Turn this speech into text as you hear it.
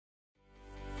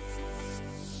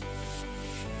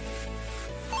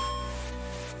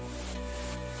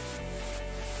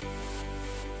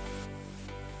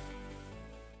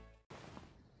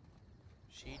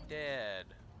She dead.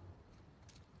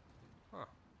 Huh.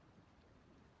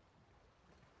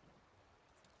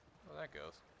 Well, that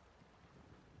goes.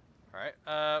 Alright,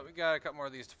 we got a couple more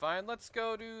of these to find. Let's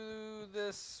go to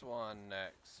this one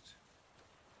next.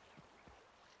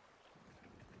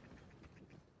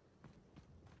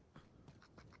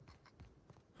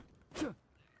 There's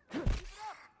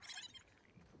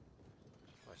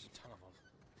a ton of them.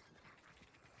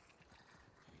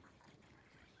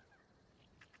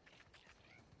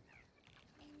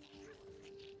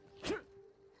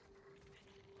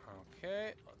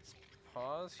 Okay, let's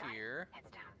pause here.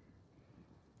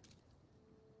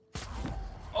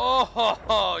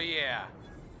 Oh, yeah.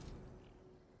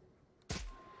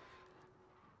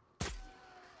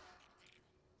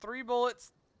 Three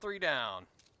bullets, 3 down.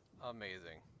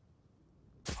 Amazing.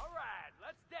 All right,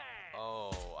 let's dance.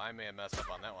 Oh, I may have messed up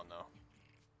on that one though.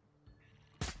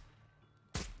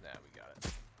 Nah, we got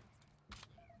it.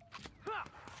 Ha!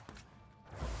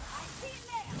 I see it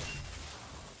now.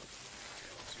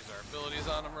 Okay, let's use our abilities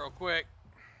on him real quick.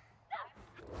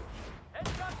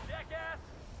 Heads up, jackass.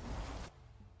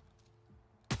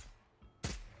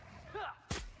 Ha!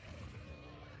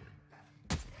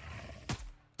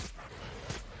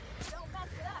 Don't mess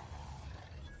it up.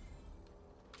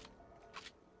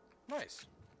 Nice.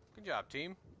 Good job,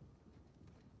 team.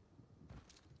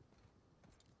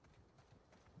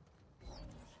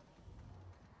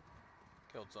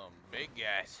 Killed some big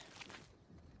guys.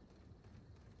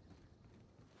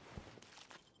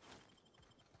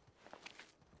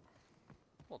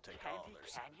 We'll take all Candy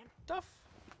their Canyon? stuff.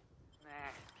 Nah,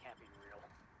 can't be real.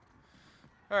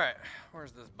 Alright,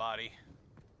 where's this body?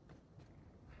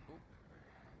 Oop.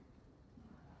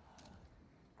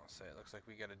 I'll say it looks like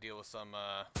we gotta deal with some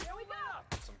Here we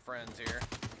go. some friends here.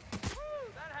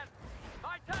 Woo, that had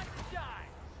my time to shine.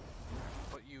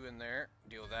 Put you in there,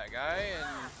 deal with that guy, and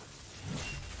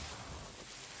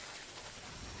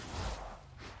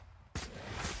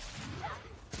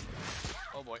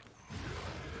oh boy.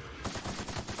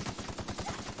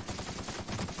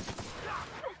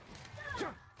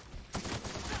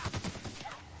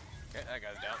 Okay, that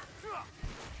guy's down.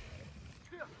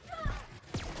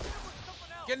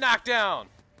 Get knocked down!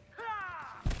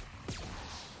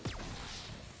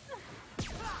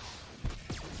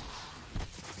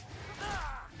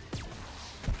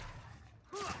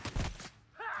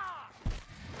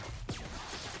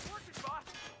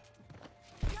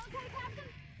 You okay, Captain?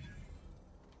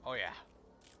 Oh yeah,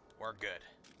 we're good.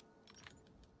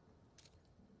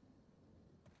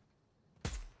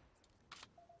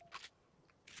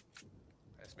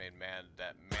 I just made mad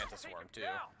that mantis worm too.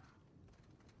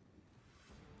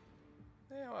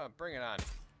 Yeah, well, bring it on.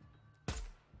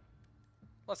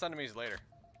 Less enemies later.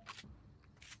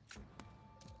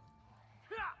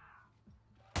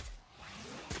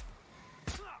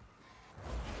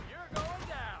 You're going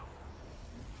down.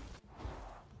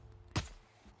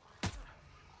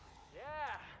 Yeah.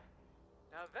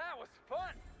 Now that was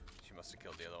fun. She must have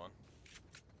killed the other one.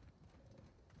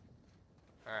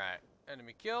 Alright,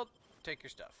 enemy killed. Take your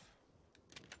stuff.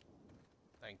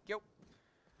 Thank you.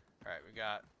 Alright, we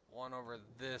got one over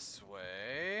this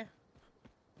way.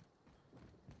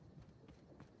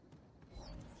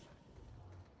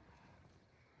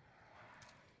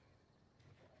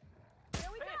 Here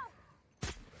we go.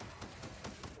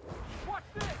 Watch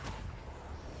this.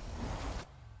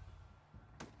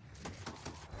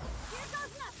 Here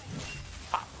goes nothing.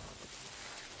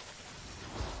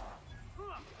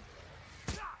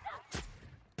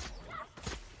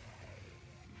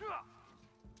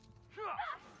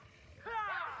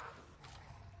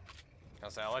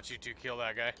 I'll let you two kill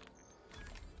that guy.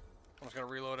 I'm just gonna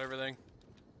reload everything.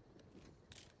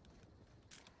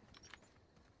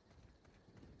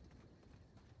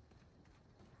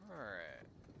 Alright.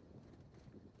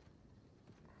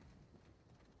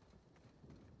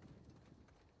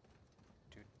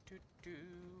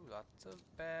 Lots of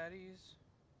baddies.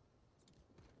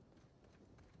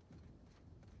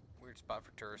 Weird spot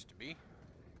for tourists to be.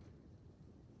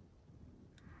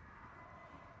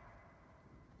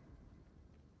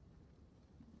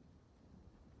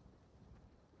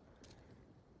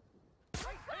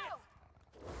 Right through.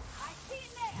 I see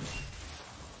it now.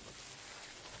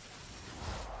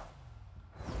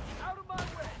 Out of my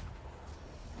way.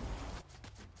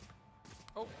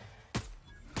 Oh,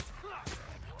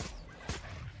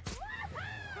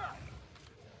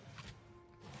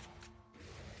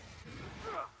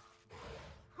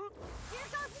 Here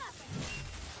goes nothing.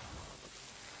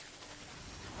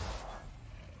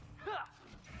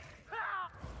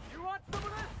 You want some of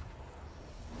this?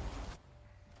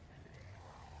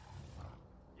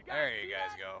 there you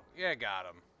guys go. Yeah, got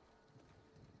him.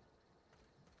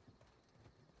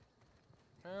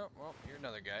 Oh, well, you're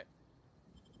another guy.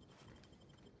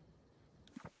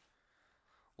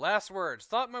 Last words.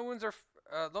 Though my wounds are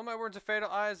fatal,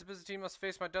 I, as a Byzantine, must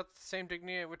face my death with the same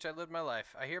dignity at which I lived my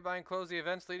life. I hereby enclose the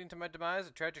events leading to my demise.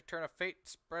 A tragic turn of fate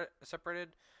separated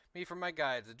me from my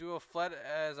guides. The duo fled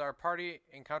as our party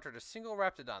encountered a single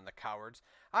raptidon, the cowards.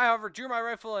 I, however, drew my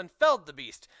rifle and felled the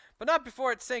beast, but not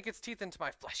before it sank its teeth into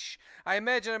my flesh. I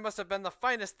imagine it must have been the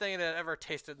finest thing it had ever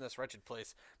tasted in this wretched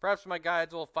place. Perhaps my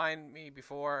guides will find me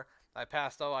before I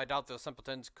pass, though I doubt those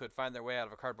simpletons could find their way out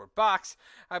of a cardboard box.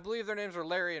 I believe their names were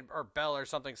Larry or Bell or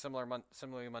something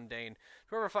similarly mundane.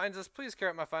 Whoever finds us, please carry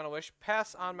out my final wish.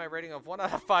 Pass on my rating of 1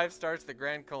 out of 5 stars to the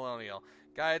Grand Colonial.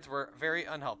 Guides were very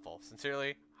unhelpful.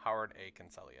 Sincerely, Howard A.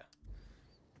 Kinselia.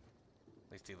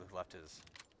 At least he left his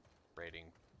rating,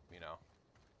 you know.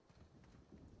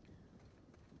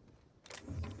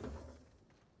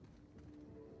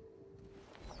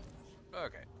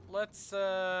 Okay, let's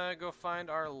go find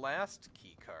our last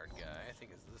key card guy. I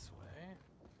think it's this way.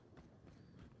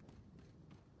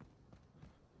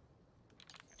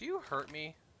 Do you hurt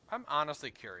me? I'm honestly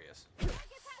curious.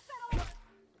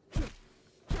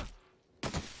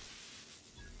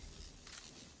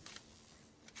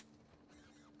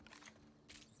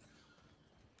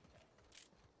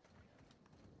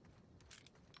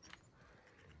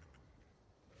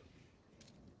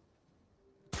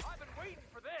 I've been waiting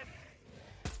for this.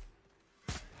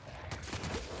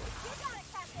 You got it,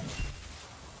 Captain.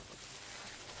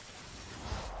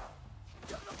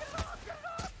 Get it up, get it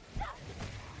up!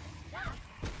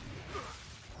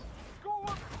 Go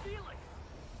up, steal it!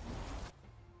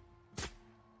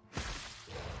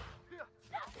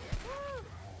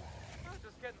 We're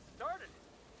just getting started.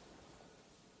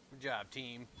 Good job,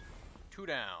 team. 2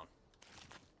 down.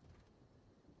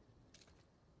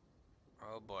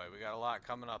 Oh boy, we got a lot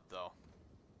coming up, though.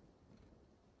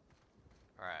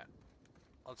 Alright.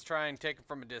 Let's try and take him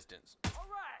from a distance. All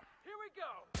right, here we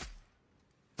go.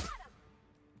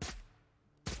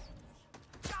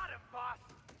 Got him, boss.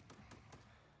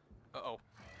 Uh-oh.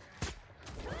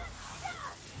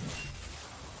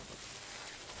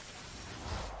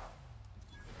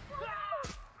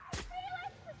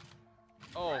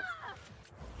 Oh.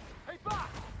 Hey, boss,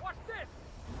 watch this.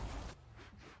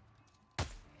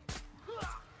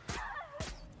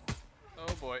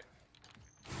 Oh boy.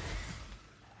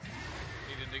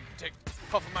 Needed to take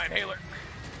a puff of my inhaler.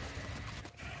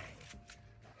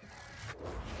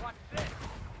 Watch this.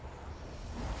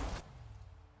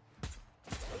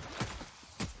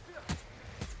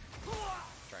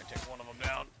 Try and take one of them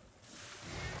down.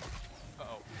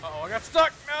 Uh-oh. Uh-oh, I got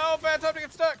stuck! No! Bad time to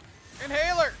get stuck!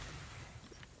 Inhaler!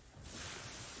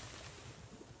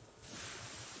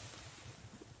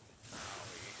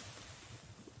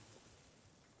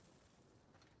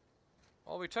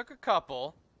 Well, we took a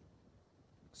couple.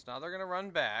 So now they're going to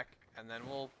run back, and then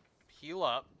we'll heal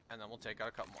up, and then we'll take out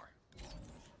a couple more.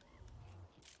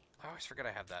 I always forget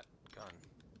I have that gun.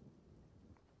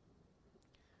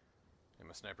 And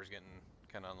my sniper's getting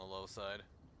kind of on the low side.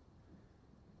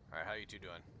 Alright, how you two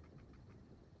doing?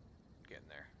 Getting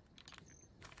there.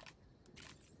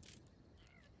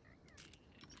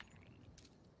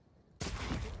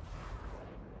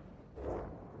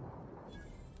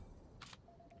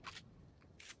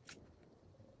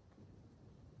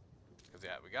 Because,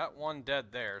 yeah, we got one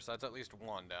dead there, so that's at least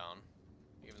one down.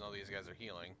 Even though these guys are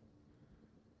healing.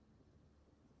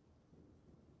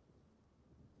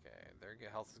 Okay, their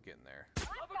health is getting there. That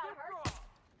got hurt.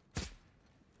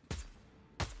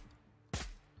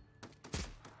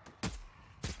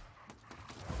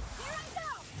 Here I go.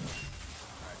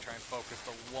 Alright, try and focus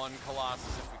the one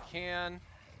Colossus if we can.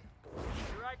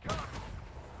 Here I come.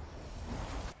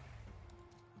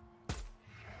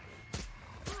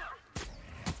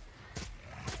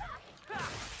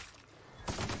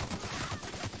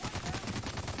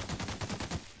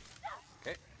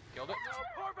 Okay, killed it. No,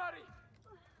 poor buddy.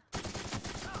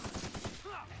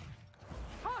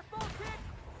 Tossball kick.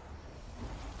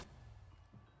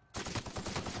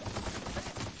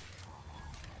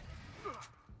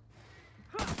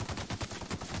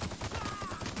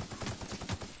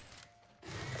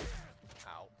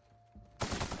 Ow.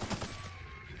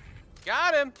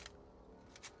 Got him!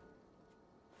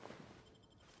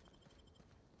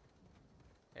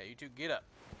 Yeah, you two get up.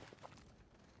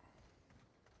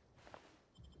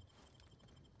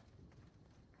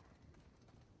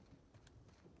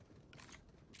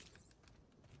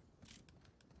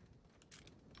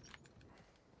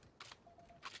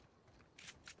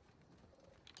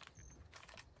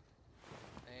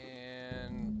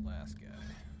 And last guy.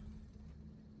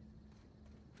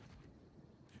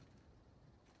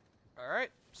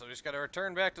 Alright, so we just gotta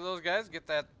return back to those guys, get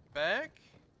that back.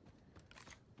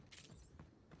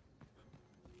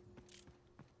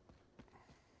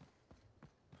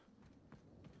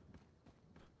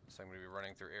 So I'm gonna be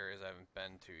running through areas I haven't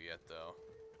been to yet, though.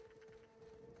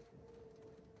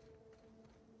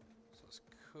 So this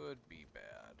could be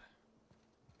bad.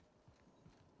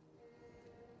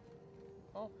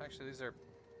 Oh, actually, these are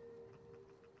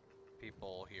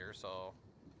people here, so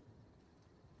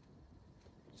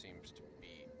seems to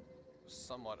be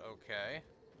somewhat okay.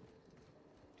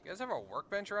 Do you guys have a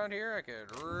workbench around here? I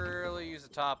could really use a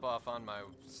top off on my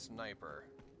sniper.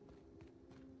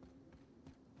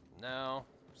 No,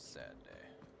 sad day.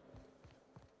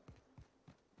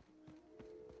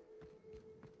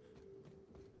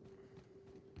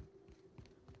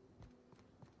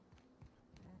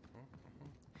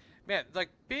 Man, like,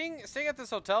 staying at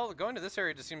this hotel, going to this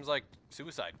area just seems like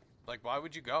suicide. Like, why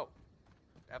would you go?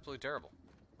 Absolutely terrible.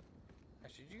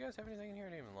 Actually, did you guys have anything in here? I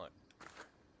didn't even look.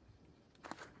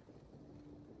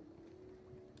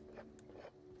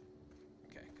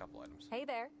 Okay, a couple items. Hey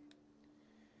there.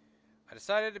 I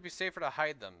decided it'd be safer to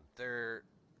hide them.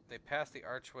 They pass the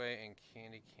archway in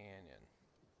Candy Canyon.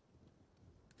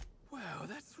 Wow,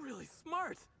 that's really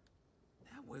smart.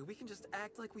 That way we can just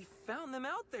act like we found them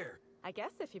out there. I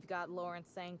guess if you've got Lawrence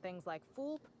saying things like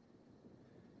fool.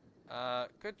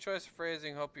 Good choice of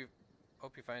phrasing. Hope you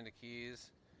find the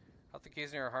keys. Out the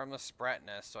keys near a harmless sprat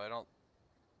nest, so I don't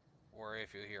worry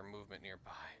if you hear movement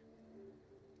nearby.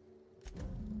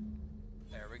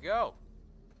 There we go.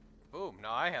 Boom.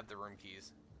 Now I have the room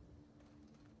keys.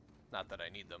 Not that I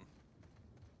need them.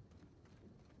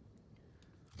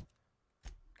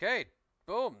 Okay.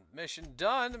 Boom. Mission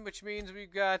done, which means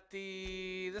we've got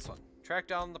this one. Track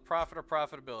down the profit or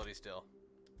profitability still.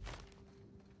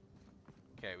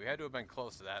 Okay, we had to have been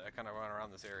close to that. I kind of run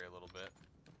around this area a little bit.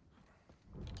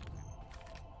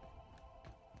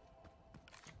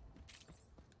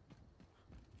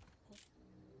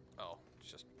 Oh,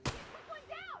 it's just the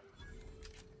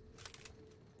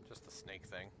snake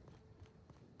thing.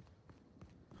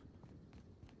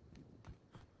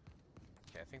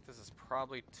 Okay, I think this is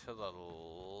probably to the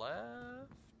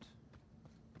left.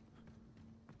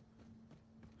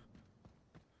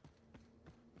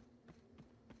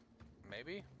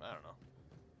 Maybe? I don't know.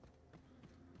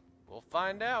 We'll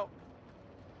find out.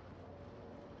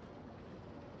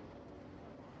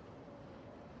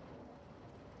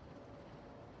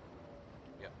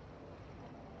 Yep.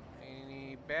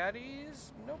 Any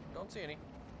baddies? Nope, don't see any.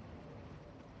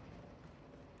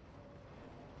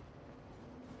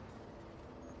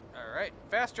 Alright,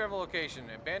 fast travel location.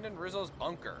 Abandoned Rizzo's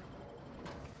bunker.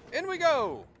 In we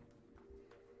go!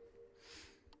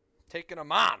 Taking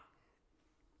them on.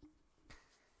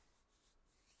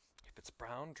 If it's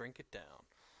brown, drink it down.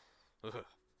 Ugh.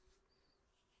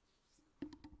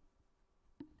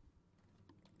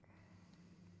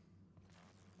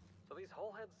 So these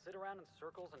hullheads sit around in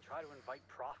circles and try to invite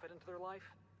profit into their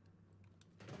life?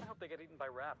 I hope they get eaten by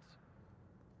rats.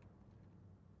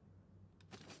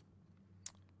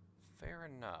 Fair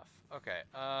enough. Okay,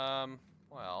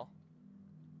 well,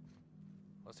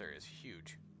 this area is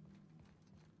huge.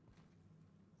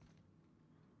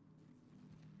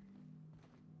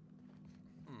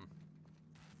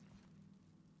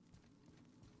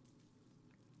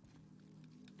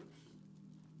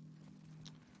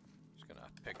 Just gonna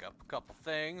pick up a couple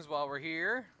things while we're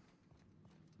here.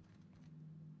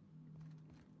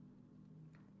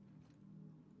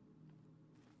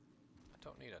 I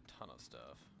don't need a ton of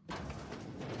stuff.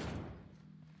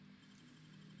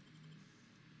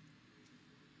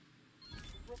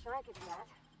 Wish I could do that.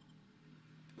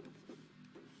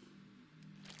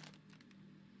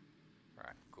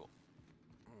 Alright, cool.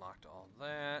 Unlocked all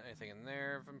that. Anything in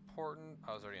there of important?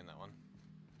 I was already in that one.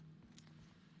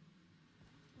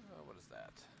 What is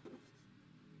that?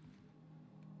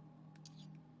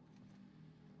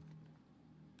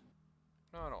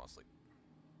 No, I don't want to sleep.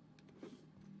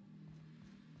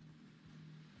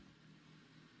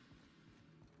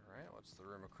 Alright, what's the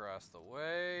room across the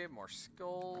way? More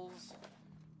skulls.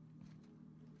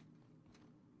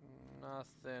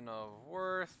 Nothing of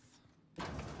worth.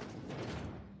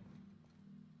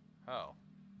 Oh.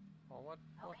 Well, what's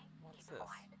this?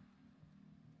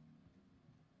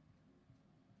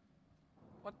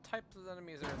 What types of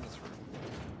enemies are in this room?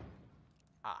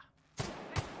 Ah.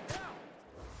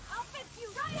 I'll fix you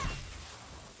right up!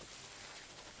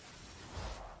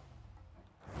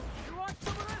 You want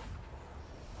some of this?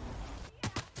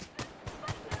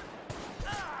 I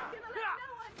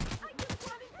just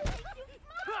wanted to make you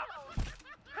smile!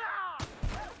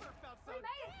 We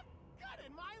made it! Good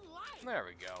in my life. There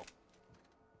we go.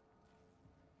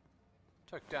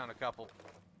 Took down a couple of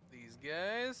these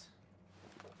guys.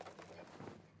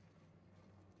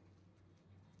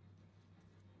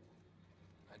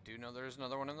 I do know there's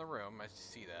another one in the room. I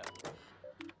see that.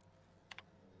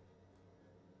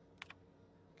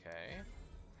 Okay.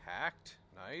 Hacked.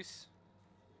 Nice.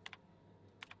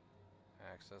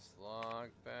 Access log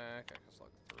back. Access log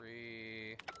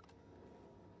 3.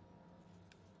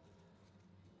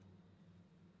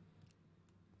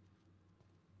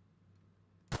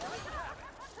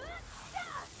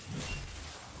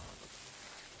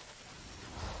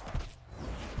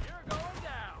 You're going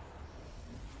down.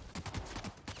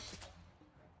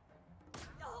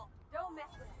 Don't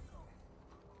mess with us.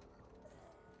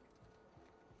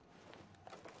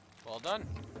 Well done.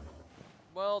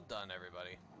 Well done,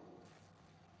 everybody.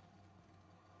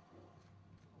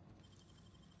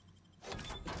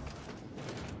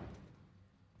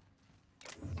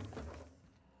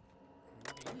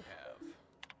 What do you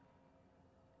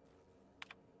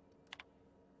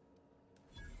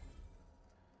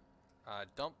have?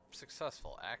 Dump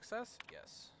successful. Access?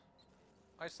 Yes.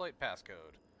 Isolate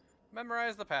passcode.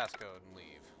 Memorize the passcode and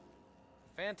leave.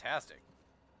 Fantastic.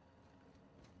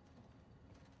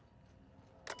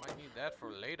 Might need that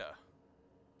for later.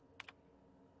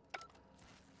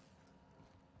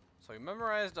 So we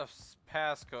memorized a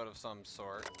passcode of some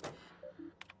sort.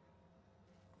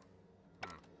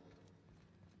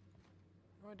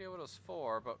 No idea what it was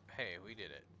for, but hey, we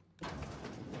did it.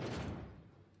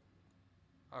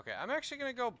 Okay, I'm actually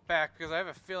going to go back because I have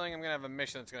a feeling I'm going to have a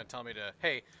mission that's going to tell me to,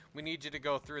 hey, we need you to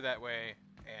go through that way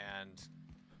and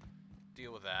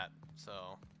deal with that.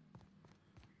 So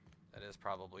that is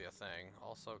probably a thing.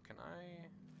 Also, can I...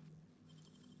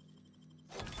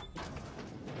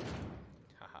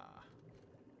 Haha.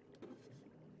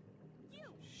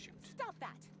 You! Shoot. Stop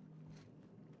that!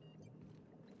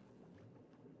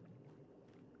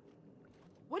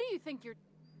 What do you think you're...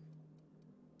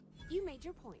 You made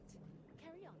your point.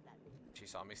 Carry on then. She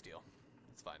saw me steal.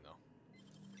 It's fine, though.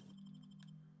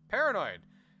 Paranoid!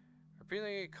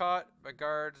 Repeatedly caught by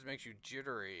guards makes you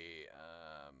jittery.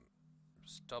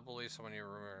 Stubbly, someone in your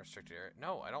room in a restricted area.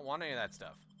 No, I don't want any of that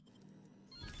stuff.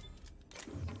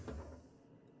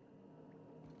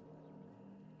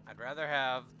 I'd rather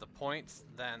have the points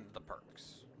than the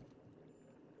perks.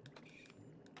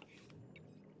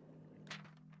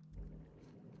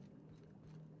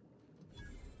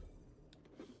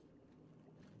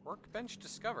 Workbench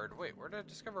discovered. Wait, where did I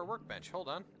discover a workbench? Hold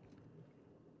on.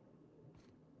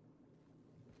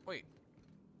 Wait.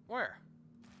 Where?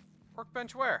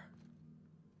 Workbench where?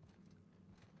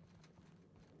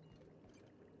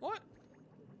 What?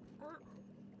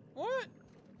 What?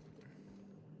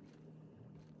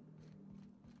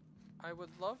 I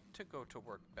would love to go to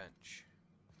workbench.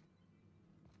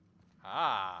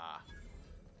 Ah.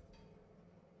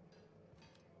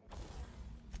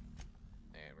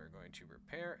 And we're going to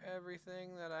repair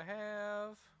everything that I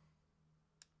have.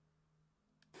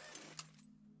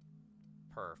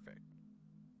 Perfect.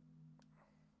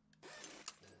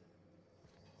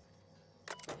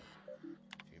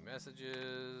 Few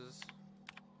messages.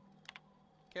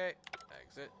 Okay,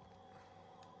 exit.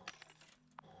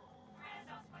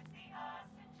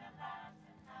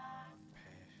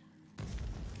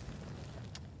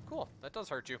 Cool, that does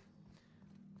hurt you.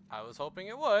 I was hoping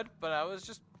it would, but I was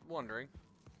just wondering.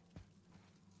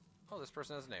 Oh, this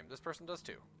person has a name. This person does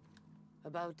too.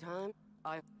 About time?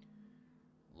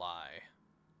 Lie.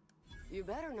 You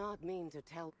better not mean to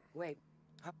tell. Wait.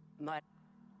 My.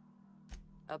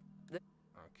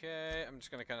 Okay, I'm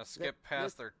just gonna kind of skip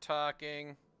past their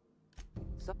talking.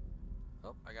 So,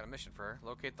 Oh, I got a mission for her.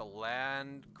 Locate the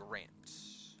land grant.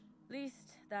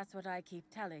 Least that's what I keep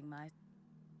telling my.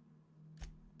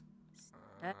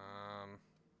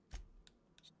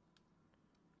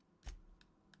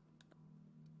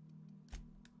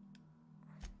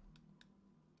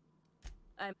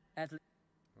 I'm at least.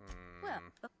 Well,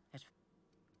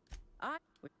 I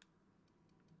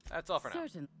That's all for now.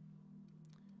 certain.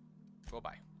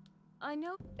 Goodbye. I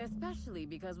know, especially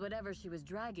because whatever she was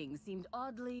dragging seemed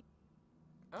oddly.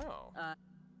 Oh,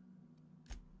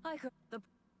 I could the.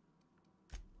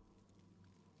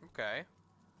 okay.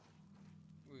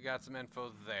 We got some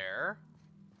info there.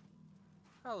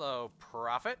 Hello,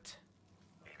 Prophet.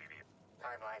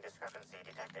 Timeline discrepancy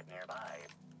detected nearby.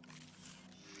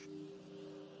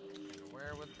 And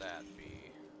where would that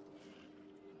be?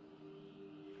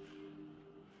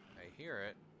 I hear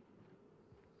it.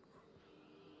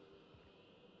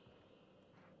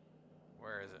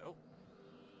 Where is it? Oh.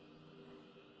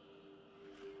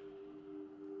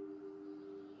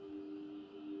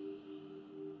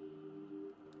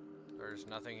 There's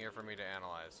nothing here for me to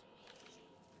analyze.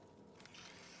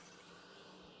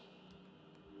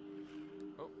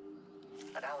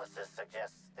 analysis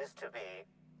suggests this to be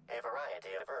a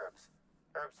variety of herbs.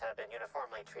 Herbs have been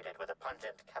uniformly treated with a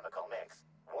pungent chemical mix.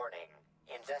 Warning: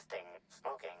 ingesting,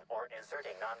 smoking, or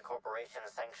inserting non-corporation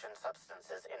sanctioned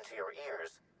substances into your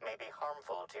ears may be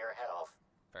harmful to your health.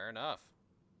 Fair enough.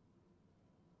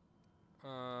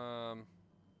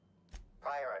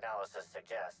 Prior analysis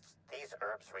suggests these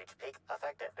herbs reach peak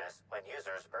effectiveness when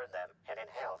users burn them and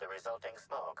inhale the resulting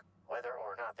smoke. Whether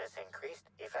or not this increased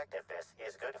effectiveness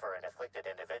is good for an afflicted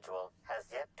individual has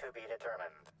yet to be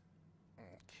determined.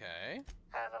 Okay.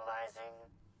 Analyzing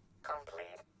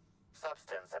complete.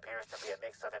 Substance appears to be a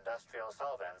mix of industrial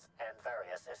solvents and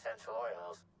various essential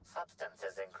oils.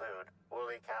 Substances include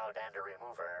woolly cow dander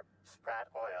remover, sprat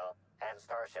oil, and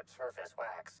starship surface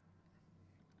wax.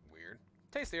 Weird.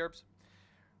 Taste the herbs.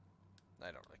 I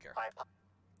don't really care.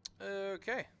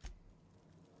 Okay.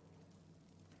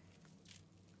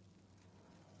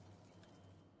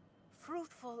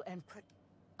 Fruitful and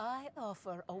I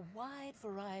offer a wide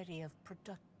variety of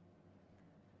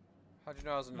How'd you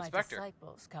know I was an My inspector?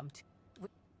 disciples come to.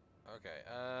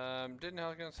 Okay. Didn't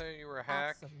Helion say you were a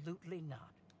hack? Absolutely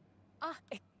not.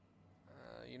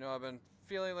 You know, I've been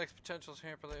feeling like potential's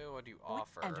hampered. What do you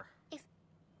offer? And if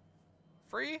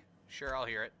Free? Sure, I'll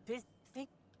hear it. this thing,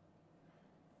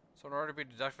 So in order to be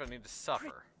deductive, I need to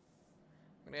suffer.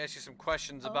 I'm gonna ask you some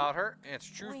questions about her.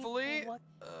 Answer truthfully. what?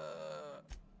 You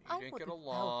I didn't get wouldn't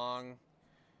along.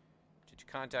 Did you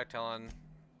contact Helen?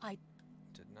 I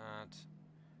Did not.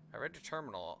 I read your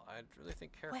terminal. I'd really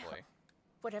think carefully. Well,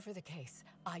 whatever the case,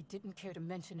 I didn't care to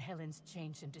mention Helen's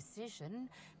change in decision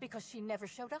because she never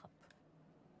showed up.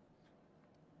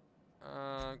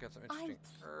 Got some interesting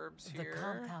herbs The here.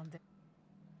 compound that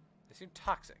They seem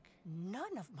toxic.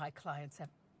 none of my clients have.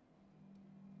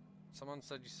 Someone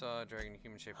said you saw a dragon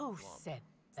human shaped Who lump. said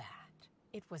that?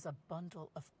 It was a bundle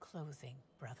of clothing,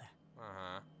 brother.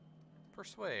 Uh-huh.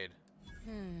 Persuade.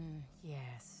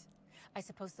 Yes. I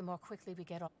suppose the more quickly we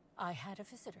get off. I had a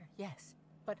visitor, yes.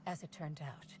 But as it turned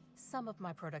out, some of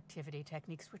my productivity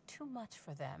techniques were too much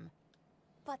for them.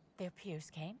 But their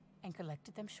peers came and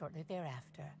collected them shortly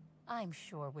thereafter. I'm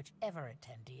sure whichever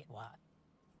attendee it was.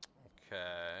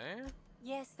 Okay.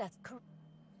 Yes, that's correct.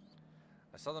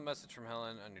 I saw the message from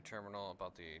Helen on your terminal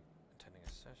about the attending a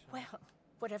session. Well,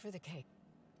 whatever the case.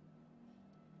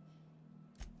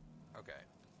 Okay.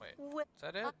 Wait. Well, Is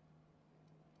that it?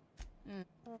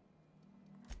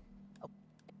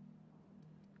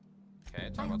 Okay,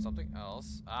 talk about something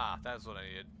else. Ah, that's what I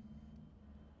needed.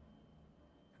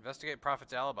 Investigate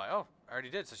Prophet's alibi. Oh, I already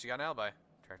did, so she got an alibi.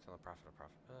 Track down the Prophet of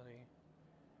Profitability.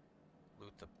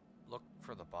 Look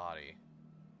for the body.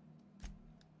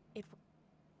 it.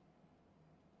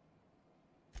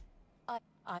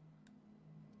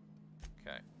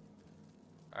 Okay.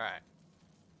 Alright.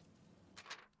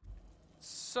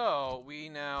 So, we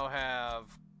now have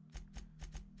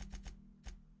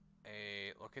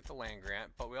a locate the land grant,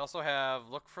 but we also have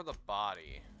look for the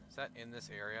body. Is that in this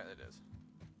area? It is.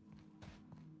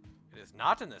 It is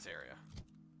not in this area.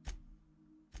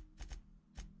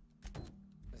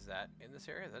 Is that in this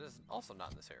area? That is also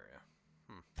not in this area.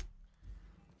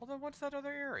 Well, then what's that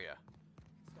other area?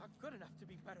 It's not good enough to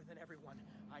be better than everyone.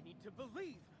 I need to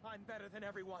believe I'm better than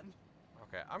everyone.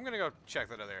 Okay, I'm gonna go check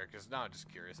that other area, because now I'm just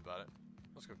curious about it.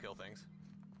 Let's go kill things.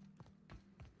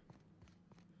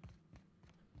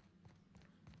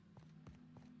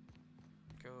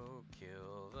 Go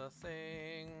kill the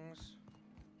things.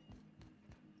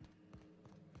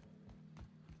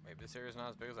 Maybe this area's not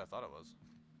as big as I thought it was.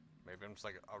 Maybe I'm just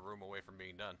like a room away from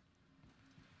being done.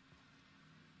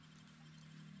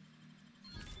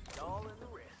 It's all in the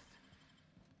wrist.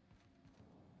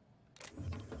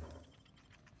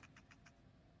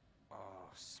 Oh,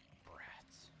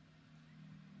 sprats.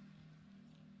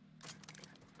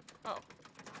 Oh.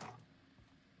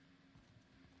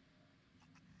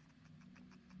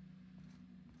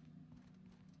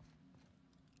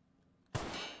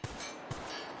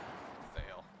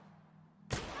 Fail.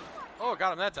 Oh,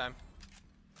 got him that time.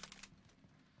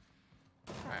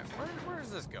 Alright, where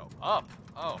does this go? Up.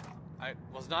 Oh, I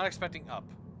was not expecting up.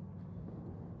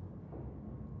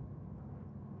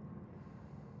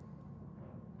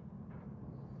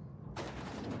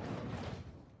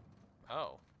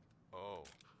 Oh. Oh.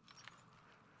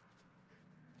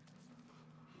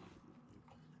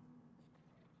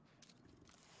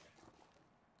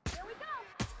 Here we go!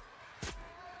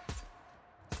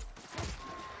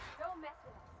 Don't mess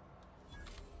with us.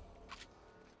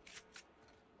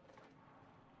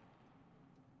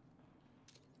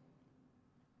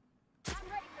 I'm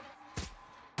ready.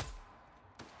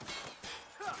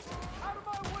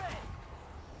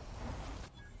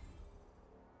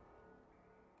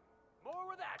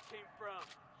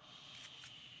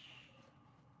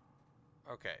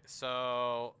 Okay,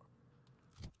 so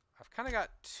I've kind of got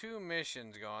 2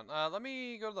 missions going. Let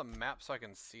me go to the map so I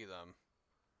can see them.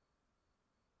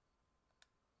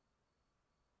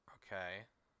 Okay.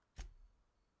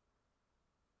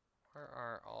 Where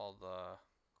are all the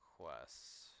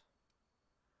quests?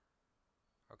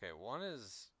 Okay, one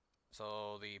is...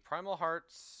 So, the Primal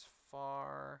Heart's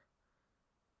far...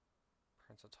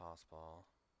 Prince of Tossball.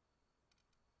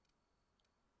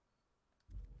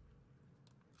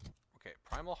 Okay,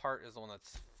 Primal Heart is the one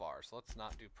that's far, so let's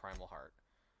not do Primal Heart.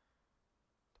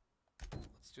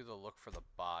 Let's do the look for the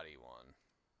body one.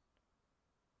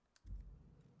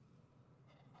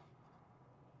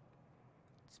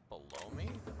 It's below me?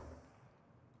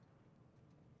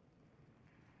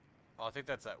 Oh, I think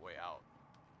that's that way out.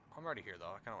 I'm already here, though.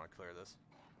 I kind of want to clear this.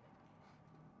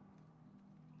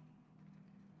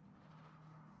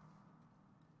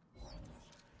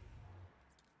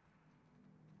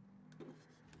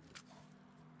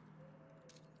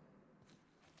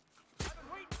 I've been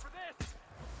waiting for this.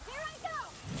 Here I go!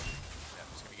 Yeah,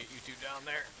 I'm just going to get you two down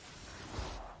there.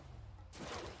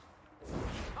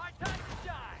 High time to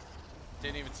die.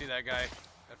 Didn't even see that guy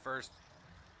at first.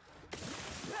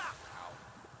 Ha!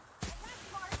 That's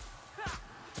smart. Ha!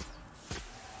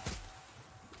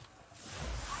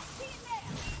 I see it now.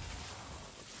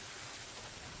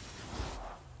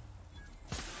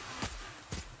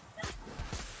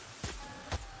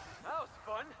 That was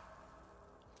fun.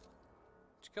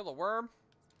 Did you kill the worm?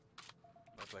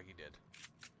 Looks like he did.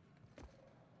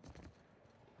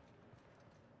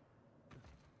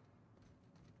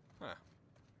 Huh.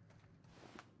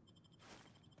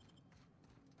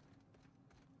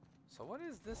 So what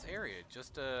is this area?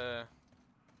 Just a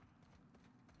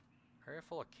area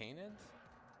full of canids?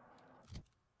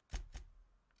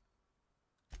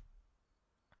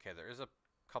 Okay, there is a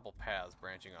couple paths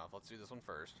branching off. Let's do this one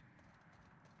first.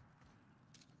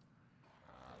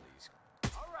 These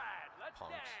All right, let's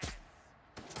punks. dance.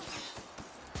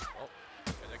 Oh,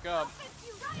 here they come. Fist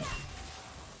you right up.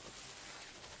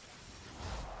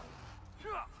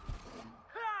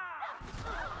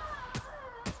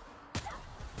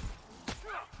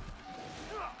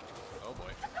 Oh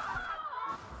boy.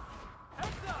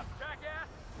 Heads up, jackass.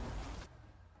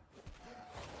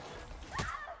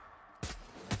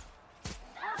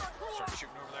 Start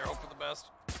shooting over there. Hope for the best.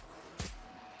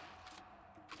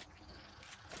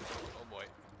 Oh boy.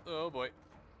 Oh boy.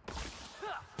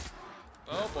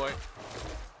 Oh boy.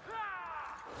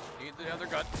 Need the other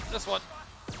gun. This one.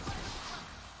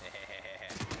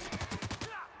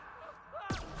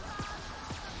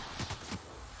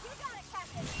 You got it,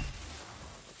 Captain.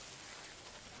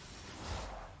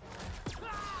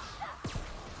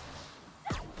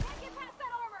 Can't get past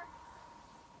that armor.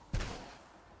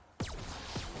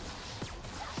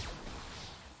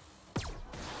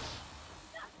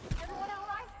 Everyone all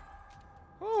right?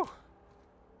 Whew.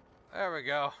 There we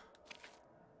go.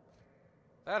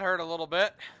 That hurt a little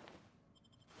bit.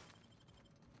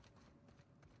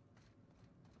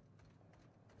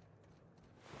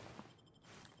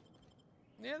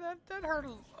 Yeah, that hurt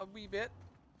a wee bit.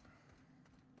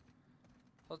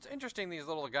 So it's interesting these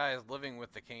little guys living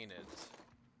with the canids.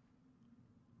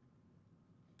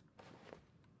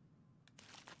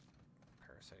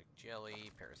 Parasitic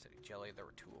jelly, there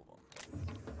were 2 of them.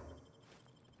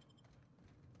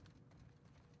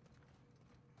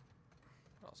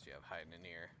 What else do you have hiding in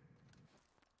here?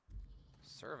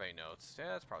 Survey notes. Yeah,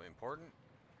 that's probably important.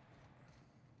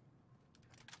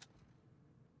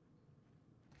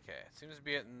 Okay, it seems to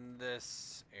be in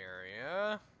this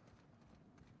area.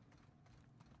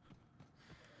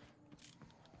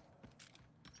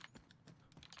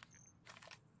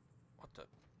 What the?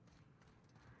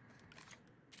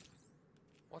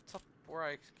 What's up where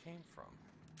I came from?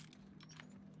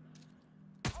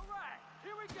 All right,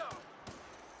 here we go.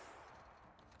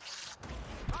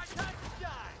 High time to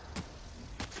die.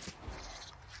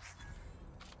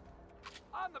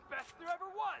 I'm the best there ever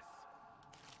was.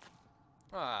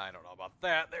 I don't know about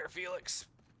that there, Felix.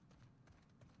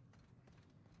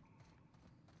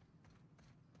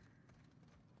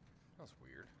 That's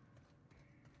weird.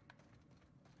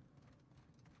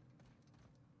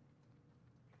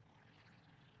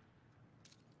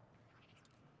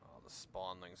 Oh, the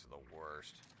spawnlings are the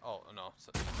worst. Oh, no. It's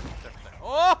a different thing.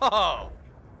 Oh!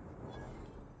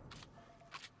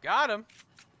 Got him.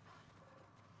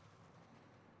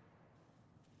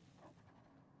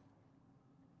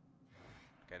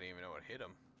 I didn't even know what hit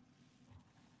him.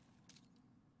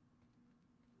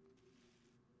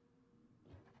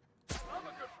 I'm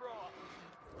a good brawl.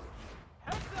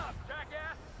 Heads up,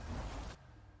 jackass.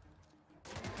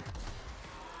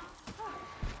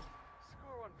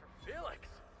 Score one for Felix.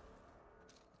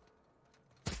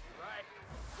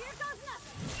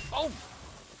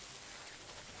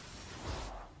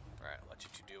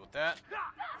 Get that.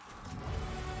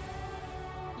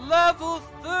 Level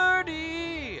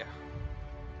 30!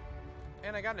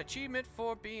 And I got an achievement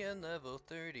for being level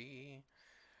 30.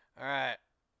 Alright.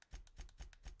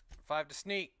 5 to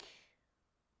sneak.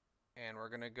 And we're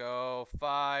gonna go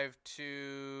 5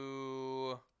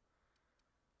 to...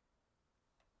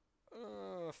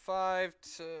 5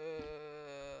 to...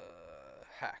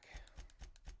 hack.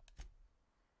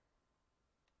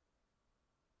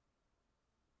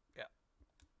 Yeah.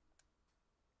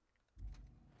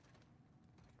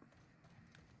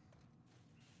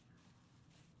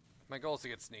 My goal is to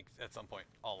get sneak at some point,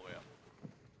 all the way up.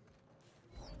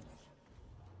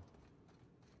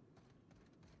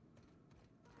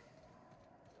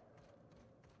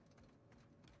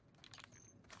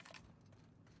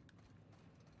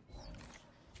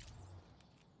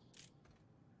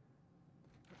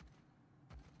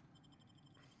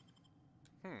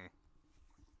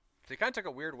 They kind of took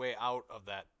a weird way out of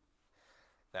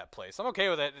that place. I'm okay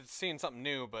with it. It's seeing something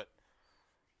new, but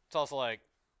it's also like,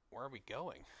 where are we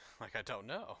going? Like, I don't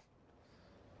know.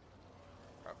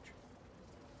 Crouch.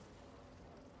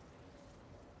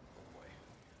 Oh boy.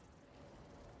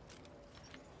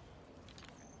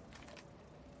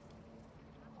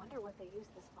 I wonder what they use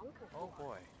this bunker for. Oh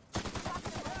boy.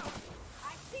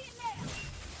 I see it now!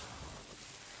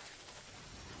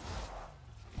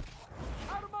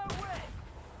 Out of my way!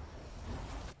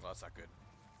 Well, that's not good.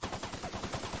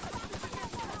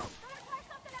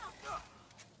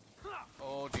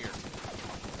 Oh dear.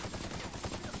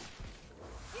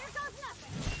 Here goes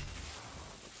nothing!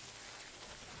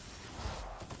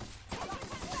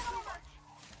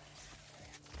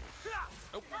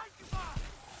 Nope.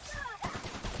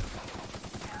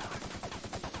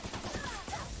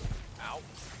 Ow.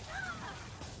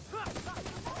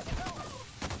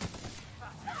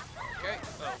 Okay,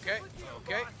 okay,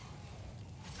 okay.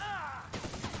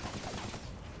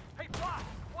 Hey, boss!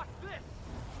 Watch this!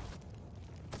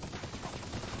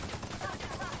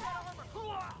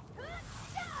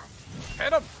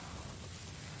 Hit him!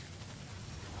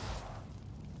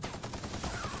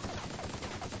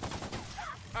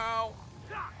 Ow.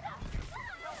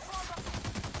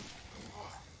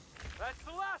 That's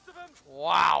the last of him!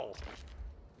 Wow.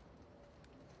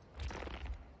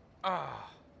 Ah.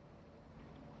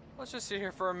 Let's just sit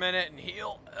here for a minute and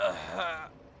heal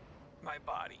my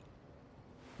body.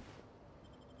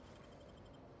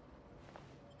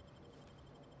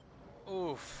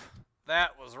 Oof.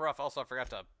 That was rough. Also, I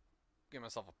forgot to give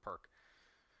myself a perk.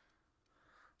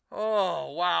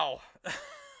 Oh, wow.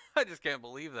 I just can't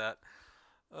believe that.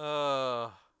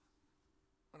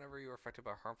 Whenever you are affected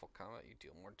by harmful combat, you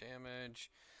deal more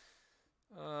damage.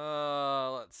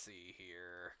 Let's see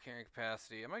here. Carrying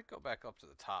capacity. I might go back up to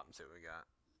the top and see what we got.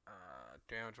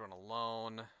 Damage when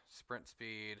alone. Sprint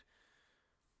speed.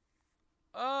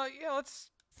 Yeah,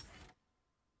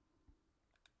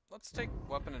 let's take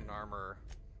weapon and armor.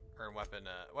 Or weapon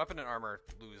and armor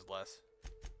lose less.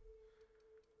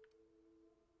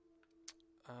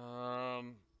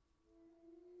 When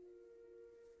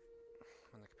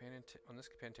this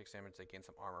companion takes damage, they gain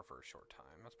some armor for a short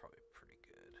time. That's probably pretty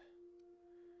good.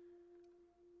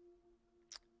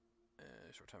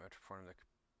 Short time after performing the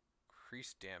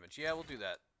increased damage. Yeah, we'll do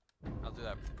that. I'll do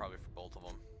that probably for both of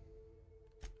them.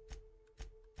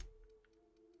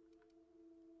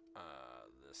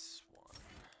 This one.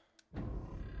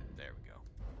 There we go.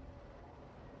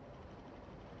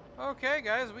 Okay,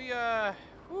 guys, we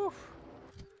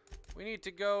need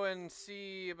to go and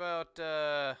see about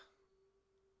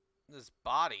this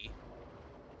body.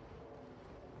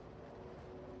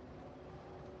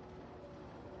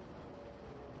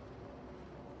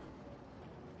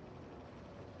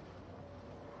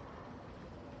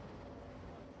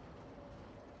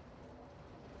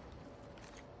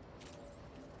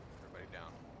 Everybody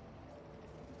down.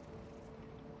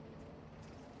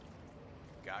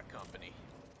 Got company.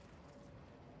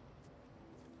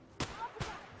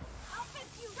 I'll fix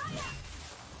you right up!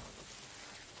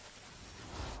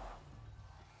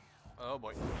 Oh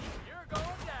boy. You're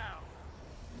going down!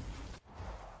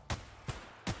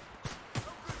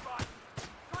 No good, bot!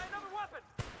 Try another weapon!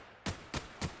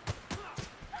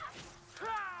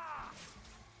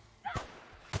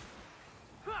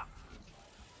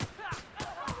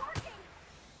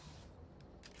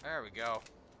 There we go.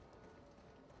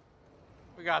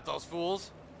 We got those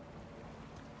fools.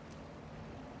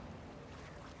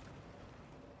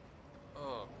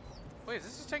 Oh. Wait, is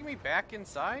this just taking me back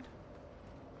inside?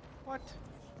 What?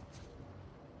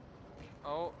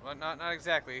 Oh, well, not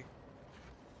exactly.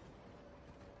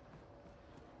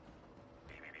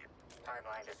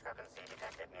 Timeline discrepancy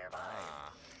detected nearby.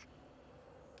 Ah.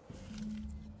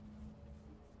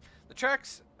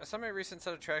 tracks. A semi-recent set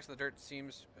of tracks in the dirt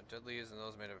seems deadly as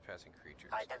those made of passing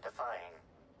creatures. Identifying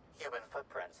human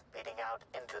footprints leading out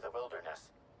into the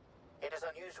wilderness. It is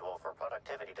unusual for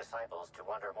productivity disciples to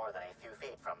wander more than a few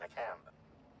feet from the camp.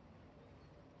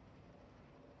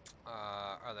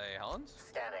 Are they Helen's?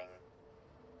 Scanning.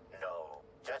 No.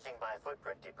 Judging by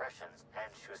footprint depressions and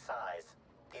shoe size,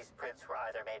 these prints were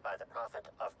either made by the Prophet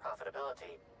of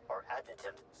Profitability or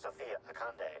Adjutant Sophia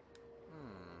Akande.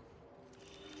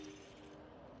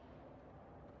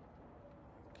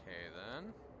 Okay,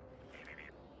 then.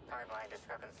 Timeline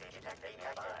discrepancy detected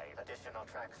nearby. Additional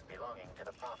tracks belonging to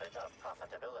the Prophet of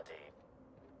Profitability.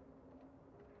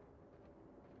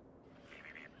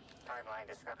 Timeline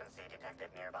discrepancy detected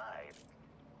nearby.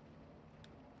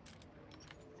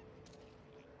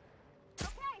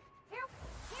 Okay, here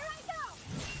I go.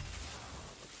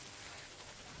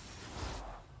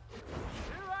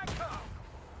 Here I come!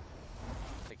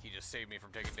 I think he just saved me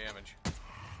from taking damage.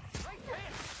 Right there!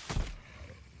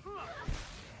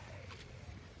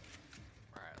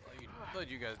 Alright, let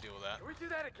you guys deal with that. Can we do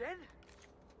that again?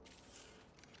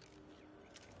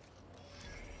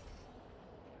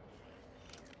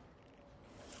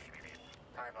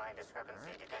 Timeline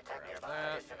discrepancy detected nearby.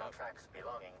 that. Additional tracks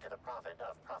belonging to the Prophet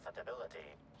of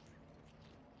Profitability.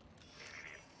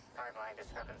 Timeline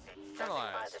discrepancy.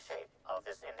 Judging by the shape of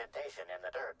this indentation in the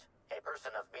dirt, a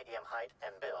person of medium height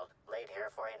and build laid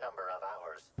here for a number of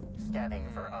hours. Scanning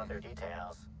for other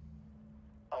details.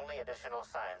 Only additional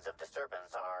signs of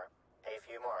disturbance are a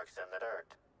few marks in the dirt.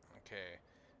 Okay.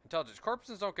 Intelligence.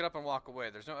 Corpses don't get up and walk away.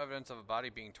 There's no evidence of a body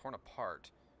being torn apart.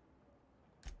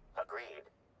 Agreed.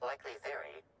 Likely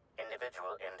theory,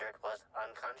 individual injured was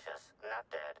unconscious, not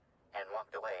dead, and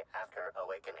walked away after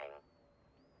awakening.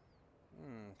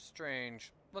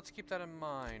 Strange. Let's keep that in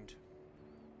mind.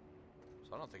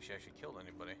 So I don't think she actually killed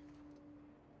anybody.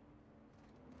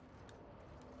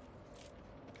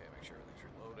 Okay, make sure everything's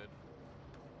reloaded.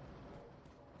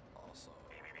 Also.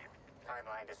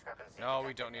 Timeline discrepancy. No,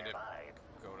 we don't need to nearby.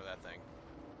 go to that thing.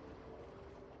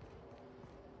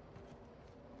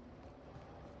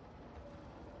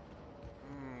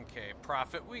 Okay,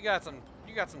 Prophet, you got some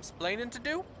splaining to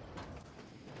do.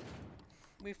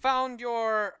 We found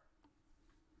your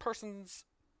person's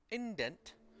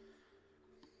indent.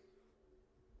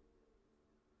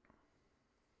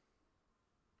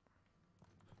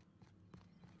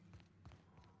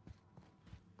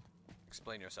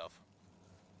 Explain yourself.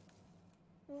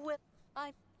 Well,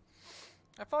 I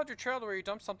followed your trail to where you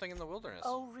dumped something in the wilderness.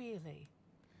 Oh, really?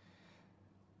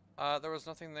 There was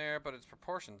nothing there, but its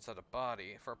proportions said a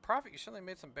body. For a prophet, you certainly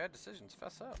made some bad decisions.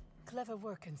 Fess up. Clever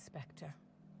work, Inspector.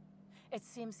 It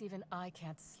seems even I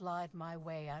can't slide my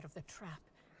way out of the trap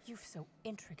you've so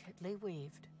intricately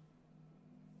weaved.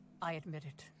 I admit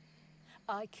it.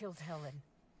 I killed Helen.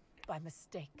 By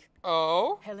mistake.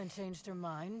 Oh? Helen changed her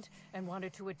mind and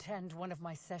wanted to attend one of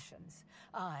my sessions.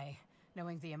 I,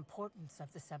 knowing the importance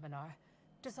of the seminar,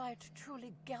 desired to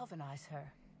truly galvanize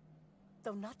her,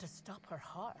 though not to stop her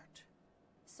heart.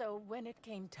 So when it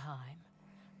came time,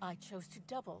 I chose to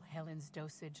double Helen's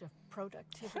dosage of Why is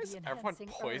productivity-enhancing everyone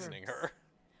poisoning herbs. her?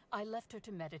 I left her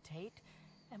to meditate,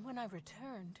 and when I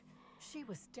returned, she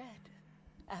was dead.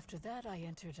 After that, I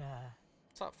entered a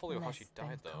It's not fully how she less than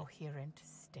died, though. coherent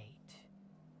state.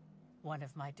 One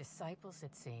of my disciples,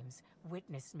 it seems,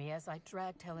 witnessed me as I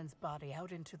dragged Helen's body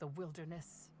out into the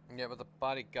wilderness. Yeah, but the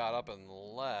body got up and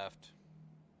left.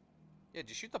 Yeah, did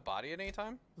you shoot the body at any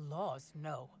time? Laws,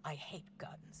 no. I hate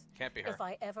guns. Can't be her. If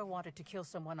I ever wanted to kill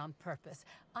someone on purpose,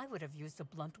 I would have used a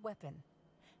blunt weapon.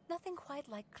 Nothing quite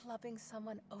like clubbing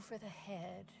someone over the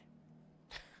head.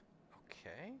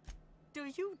 Okay. Do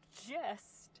you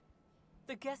jest?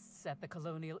 The guests at the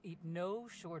Colonial eat no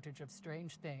shortage of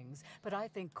strange things, but I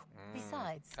think,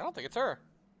 besides, I don't think it's her.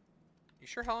 You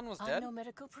sure Helen was dead? I'm no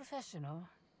medical professional,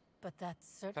 but that's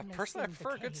certainly Personally, I seemed the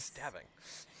prefer a good case. stabbing.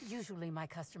 Usually my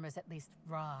customers at least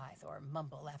writhe or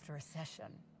mumble after a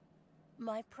session.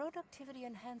 My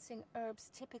productivity-enhancing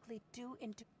herbs typically do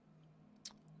into...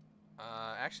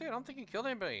 Actually, I don't think you killed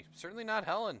anybody. Certainly not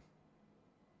Helen.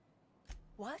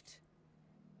 What?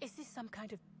 Is this some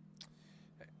kind of...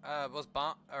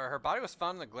 Her body was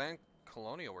found in the Glen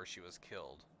Colonial where she was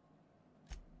killed.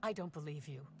 I don't believe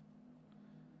you.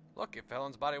 Look, if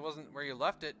Helen's body wasn't where you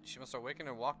left it, she must have awakened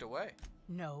and walked away.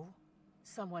 No.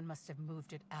 Someone must have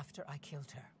moved it after I killed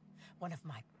her. One of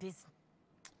my business...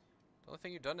 The only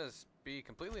thing you've done is be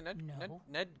completely No.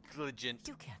 negligent.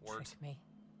 You can't Words. trick me.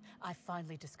 I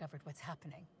finally discovered what's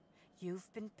happening.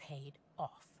 You've been paid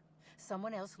off.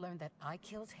 Someone else learned that I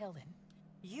killed Helen.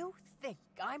 You think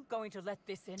I'm going to let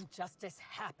this injustice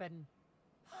happen?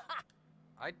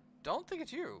 I don't think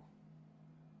it's you.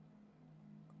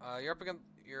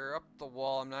 You're up the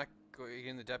wall. I'm not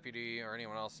getting the deputy or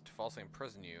anyone else to falsely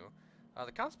imprison you.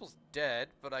 The constable's dead,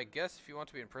 but I guess if you want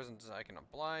to be imprisoned, I can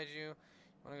oblige you.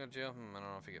 Want to go to jail? I don't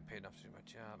know if I get paid enough to do my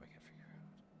job. I can't figure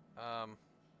it out.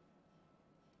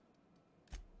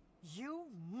 You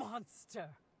monster!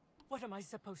 What am I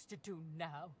supposed to do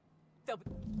now? They'll be...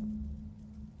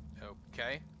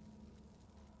 Okay.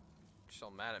 She's so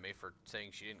mad at me for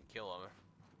saying she didn't kill him.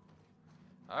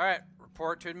 Alright,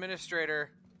 report to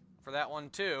administrator for that one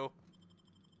too.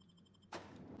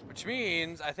 Which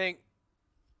means, I think...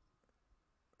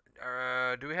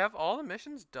 do we have all the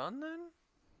missions done then?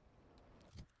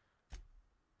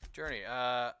 Journey,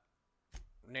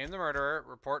 name the murderer,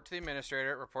 report to the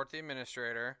administrator, report to the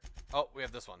administrator. Oh, we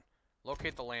have this one.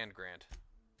 Locate the land grant.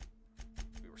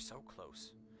 We were so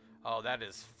close. Oh, that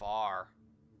is far.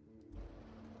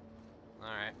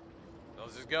 Alright.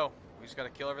 Let's just go. We just gotta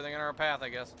kill everything in our path, I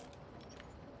guess.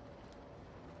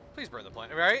 Please burn the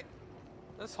planet, right?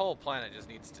 This whole planet just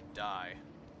needs to die.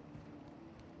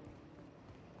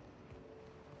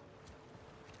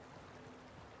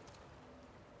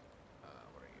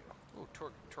 What are you? Oh,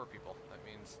 tour people. That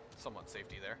means somewhat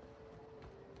safety there.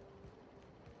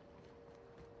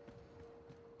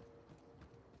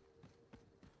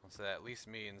 So that at least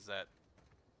means that...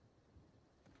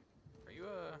 Are you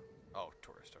a... Oh,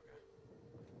 tourist, okay.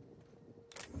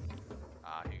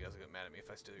 Ah, you guys will get mad at me if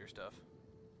I steal your stuff.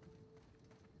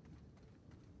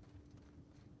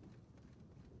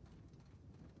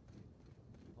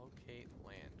 Locate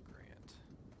land grant.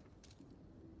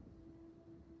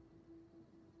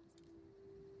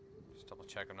 Just double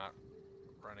check I'm not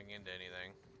running into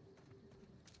anything.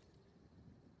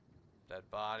 Dead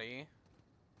body.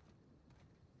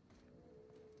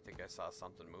 I think I saw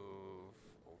something move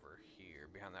over here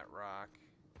behind that rock.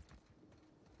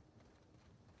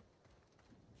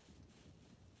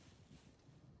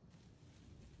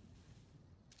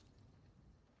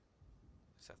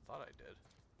 At least I thought I did.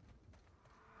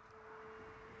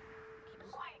 Keep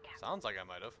it quiet, Captain. Sounds like I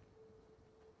might have.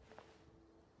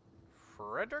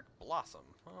 Frederick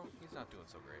Blossom. Well, he's not doing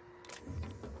so great.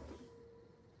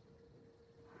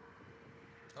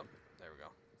 Oh, there we go.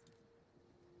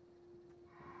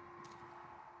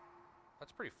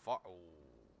 That's pretty far. Oh,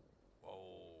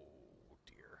 oh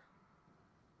dear.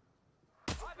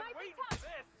 I've been waiting for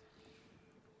this.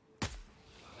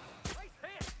 Nice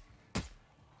hit.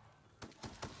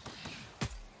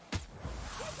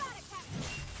 You got it, Captain.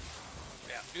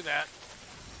 Yeah, do that.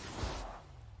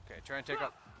 Okay, try and take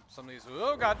out some of these.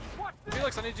 Oh god,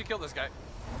 Felix, I need you to kill this guy.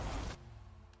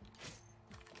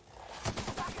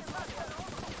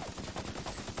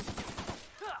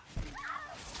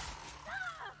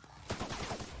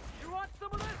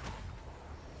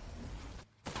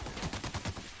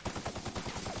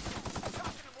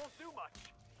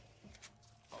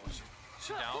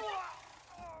 She down?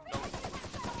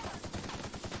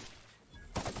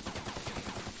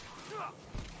 No.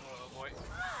 Oh boy.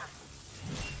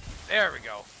 There we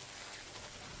go.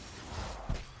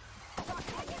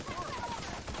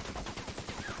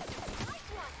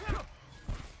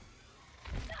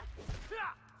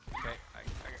 Okay,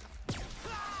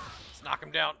 let's knock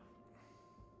him down.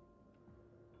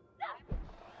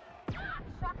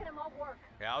 Shocking him won't work.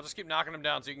 Yeah, I'll just keep knocking him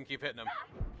down so you can keep hitting him.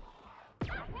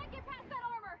 Can't get past that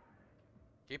armor.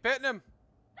 Keep hitting him.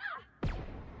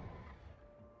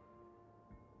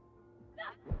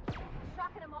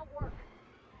 Shocking him won't work.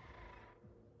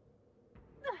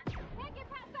 Can't get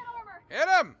past that armor. Hit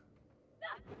him.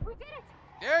 We did it.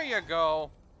 There you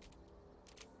go.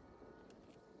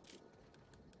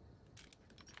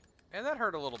 And that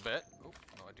hurt a little bit. Oh,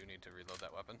 no, I do need to reload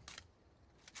that weapon.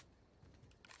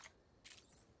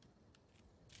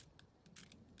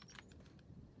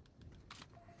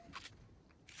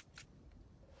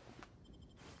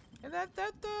 And that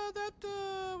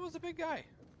was a big guy.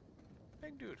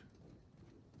 Big dude.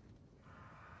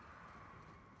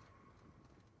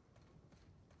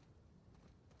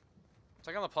 It's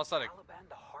like on the plus side of... Taliban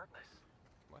the Heartless.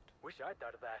 What? Wish I'd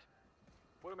thought of that.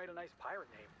 Would have made a nice pirate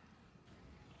name.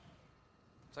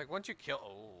 It's like once you kill...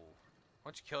 Oh.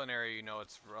 Once you kill an area, you know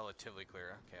it's relatively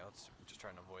clear. Okay, let's just try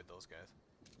and avoid those guys.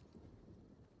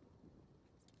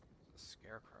 The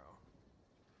Scarecrow.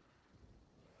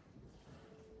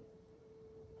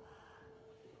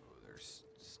 There's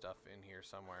stuff in here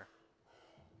somewhere.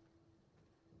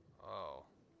 Oh.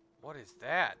 What is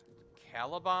that?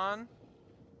 Caliban?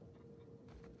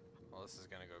 Well, this is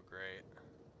gonna go great.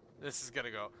 This is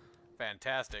gonna go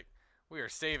fantastic. We are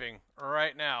saving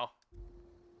right now.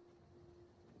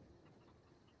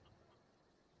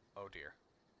 Oh dear.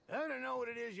 I don't know what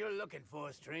it is you're looking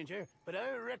for, stranger, but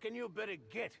I reckon you better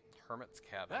get. Hermit's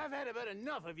cabin. I've had about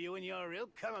enough of you and your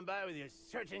ilk coming by with your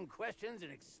searching questions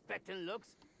and expectant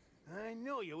looks. I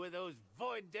know you with those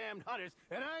void-damned hunters,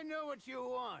 and I know what you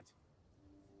want.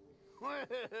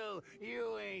 Well,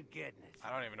 you ain't getting it.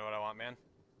 I don't even know what I want, man.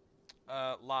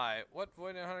 Lie. What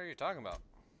void hunter are you talking about?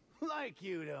 Like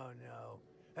you don't know.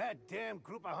 That damn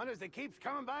group of hunters that keeps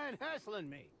coming by and hassling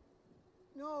me.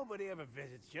 Nobody ever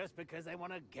visits just because they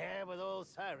want to gab with old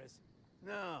Cyrus.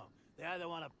 No, they either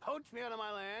want to poach me out of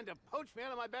my land or poach me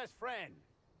out of my best friend.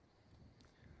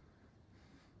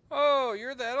 Oh,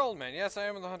 you're that old man. Yes, I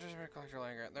am in the Hunters Collector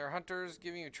Land Grant. There are hunters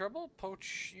giving you trouble?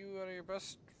 Poach you out of your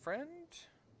best friend?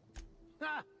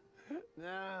 Ha!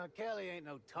 No, Kelly ain't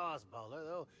no toss bowler,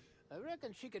 though. I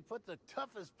reckon she could put the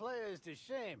toughest players to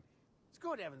shame. It's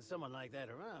good having someone like that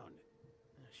around.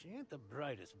 She ain't the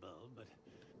brightest bulb, but...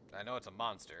 I know it's a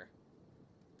monster.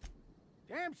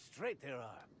 Damn straight there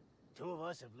are. Two of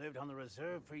us have lived on the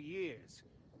reserve for years.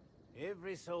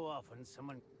 Every so often,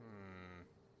 someone...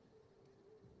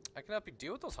 I can help you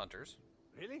deal with those hunters.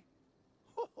 Really?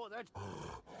 Oh, that's...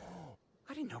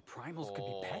 I didn't know primals could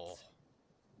be pets.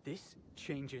 This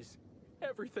changes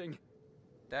everything.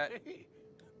 Hey.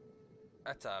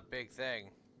 That's a big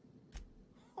thing.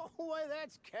 Oh, why,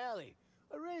 that's Callie.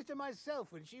 I raised her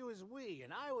myself when she was wee,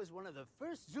 and I was one of the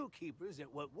first zookeepers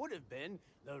at what would have been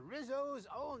the Rizzo's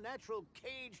all-natural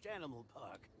caged animal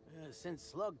park. Since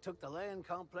Slug took the land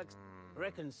complex,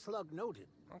 reckon Slug noted.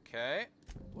 Okay.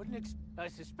 I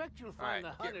suspect you'll find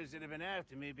Alright, the hunters that have been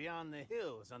after me beyond the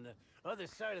hills on the other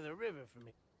side of the river from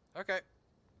me. Okay.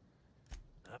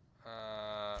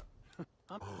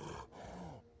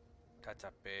 That's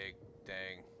a big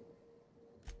thing.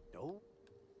 No?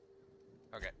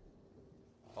 Okay.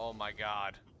 Oh my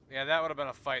god. Yeah, that would have been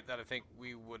a fight that I think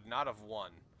we would not have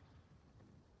won.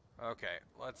 Okay,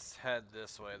 let's head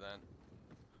this way then.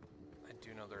 I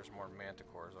do know there's more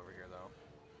manticores over here though.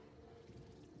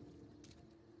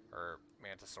 Or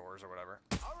mantisaurs or whatever.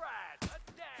 Alright,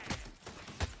 let's dance!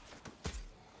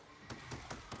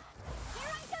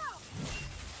 Here I go!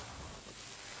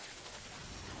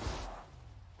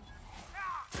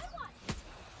 I won!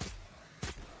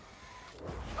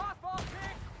 Softball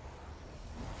kick!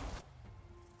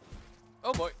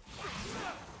 Oh boy.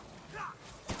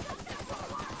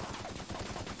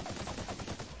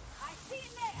 I see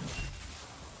it now!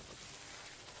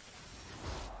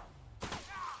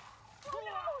 Oh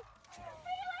no!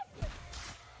 Felix!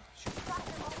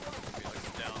 Felix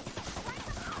is down.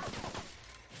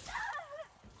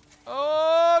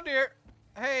 Oh dear.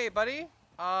 Hey buddy.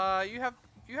 You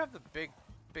have the big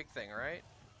thing, right?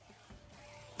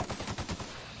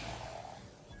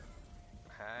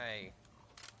 Hi.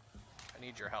 I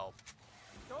need your help.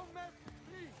 Don't mess with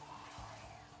me!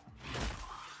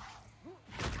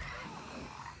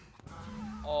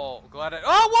 Oh, glad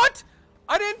oh, what?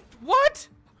 I didn't, what?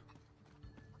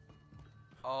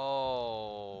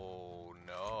 Oh,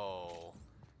 no.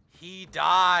 He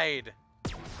died.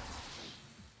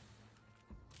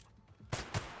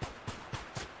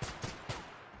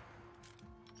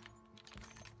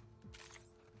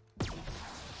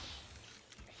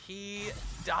 He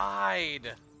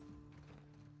died.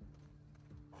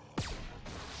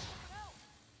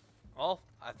 Well,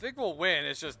 I think we'll win.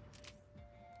 It's just...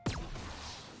 I'll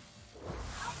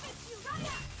fix you right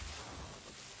up!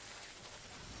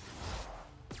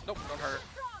 Nope, don't hurt it.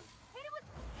 Strong! Hit it with...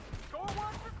 Score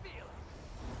one for Felix!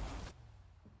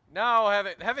 Now,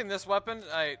 having this weapon,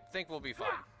 I think we'll be fine.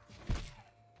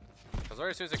 Because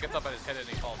very soon as it gets up, I just hit it and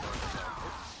he falls over. So.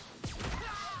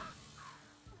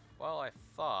 Well, I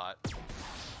thought that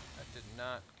did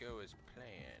not go as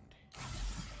planned.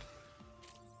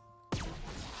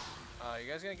 You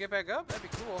guys gonna get back up? That'd be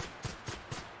cool.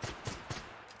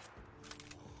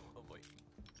 Oh boy.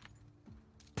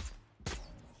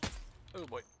 Oh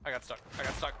boy. I got stuck. I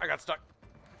got stuck. I got stuck.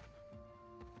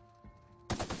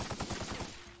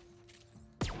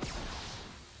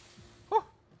 Whew.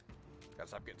 Gotta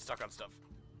stop getting stuck on stuff.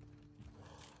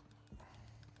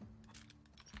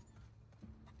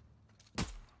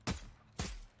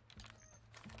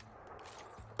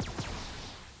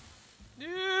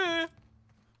 Yeah.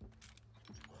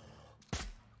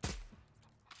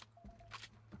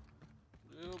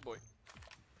 Oh boy.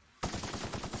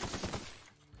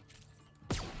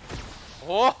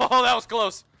 Whoa, that was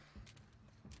close.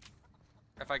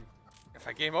 If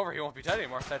I game over, he won't be dead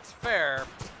anymore. That's fair.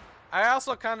 I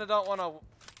also kind of don't want to.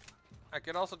 I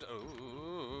could also do.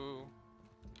 Ooh.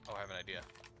 Oh, I have an idea.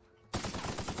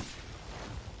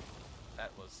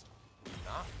 That was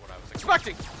not what I was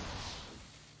expecting.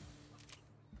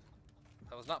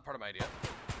 That was not part of my idea.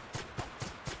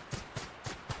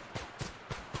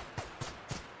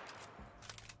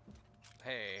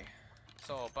 hey.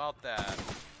 So about that.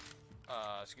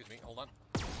 Excuse me. Hold on.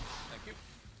 Thank you.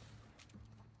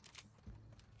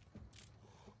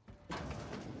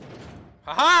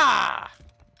 Haha!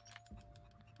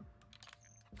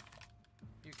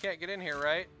 You can't get in here,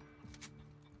 right?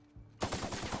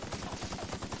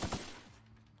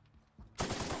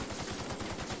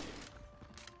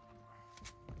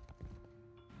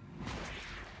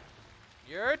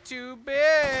 You're too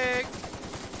big!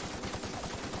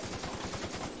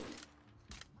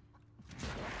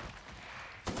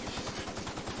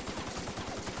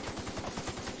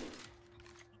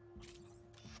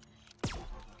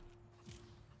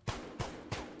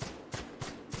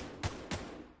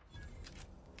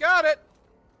 Got it!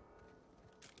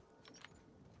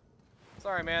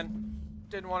 Sorry, man.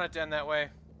 Didn't want it to end that way.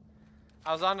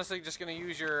 I was honestly just gonna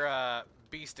use your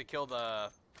beast to kill the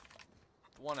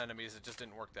one enemies. It just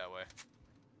didn't work that way.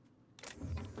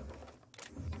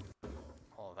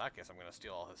 Oh, in that case, I'm gonna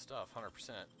steal all his stuff,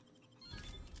 100%.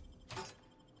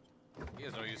 He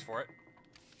has no use for it.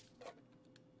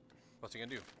 What's he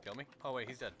gonna do? Kill me? Oh wait,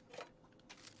 he's dead.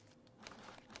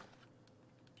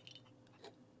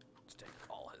 Let's take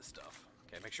all his stuff.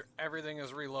 Okay, make sure everything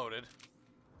is reloaded.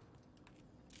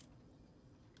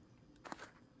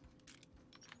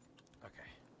 Okay.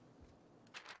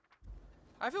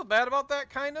 I feel bad about that,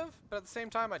 kind of, but at the same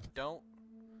time, I don't.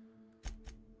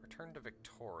 Return to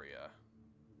Victoria.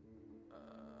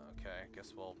 Okay, I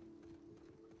guess we'll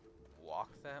walk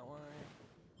that way.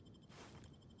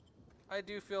 I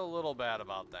do feel a little bad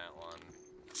about that one.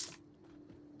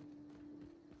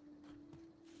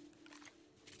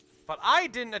 But I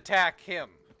didn't attack him.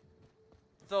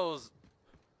 Those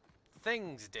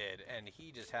things did, and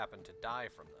he just happened to die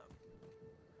from them.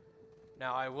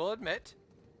 Now, I will admit,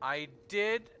 I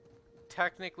did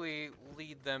technically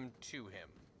lead them to him.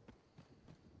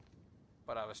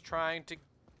 But I was trying to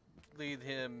lead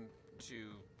him to,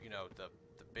 you know, the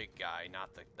big guy,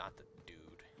 not the dude.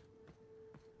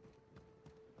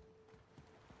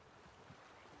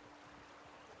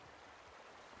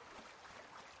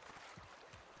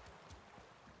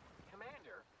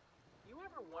 Commander, you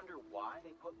ever wonder why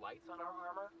they put lights on our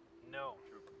armor? No,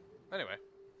 Trooper. Anyway.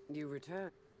 You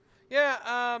return.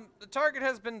 Yeah, the target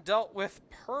has been dealt with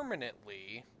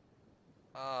permanently.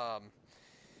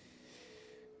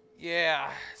 Yeah,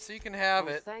 so you can have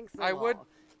it. I would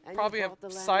probably have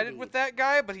sided with that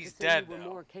guy, but he's dead now. You were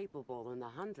now. more capable than the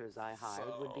hunters I hired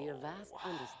would be a vast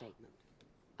understatement.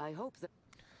 I hope that...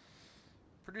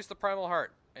 Produce the primal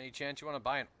heart. Any chance you want to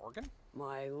buy an organ?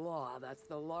 My law, that's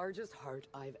the largest heart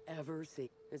I've ever seen.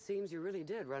 It seems you really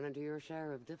did run into your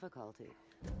share of difficulty.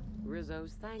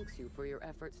 Rizzo's thanks you for your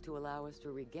efforts to allow us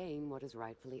to regain what is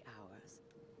rightfully ours.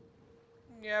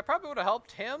 Yeah, I probably would have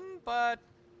helped him, but,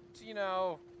 you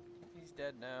know, he's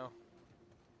dead now.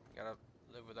 Gotta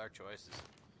live with our choices.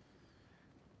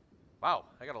 Wow,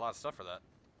 I got a lot of stuff for that.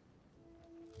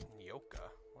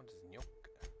 Nyoka. What is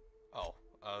Nyoka? Oh,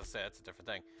 I was say that's a different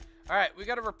thing. Alright, we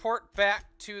gotta report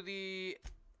back to the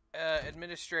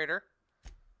administrator.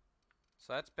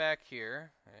 So that's back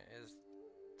here. Is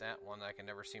that one that I can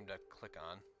never seem to click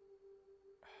on?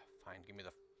 Fine, give me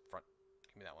the front.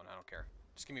 Give me that one, I don't care.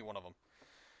 Just give me one of them.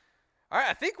 Alright,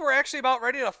 I think we're actually about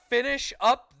ready to finish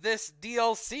up this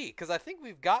DLC, because I think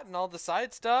we've gotten all the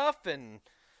side stuff, and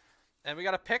we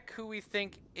gotta pick who we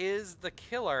think is the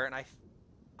killer, and I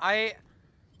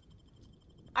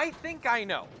think I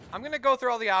know. I'm gonna go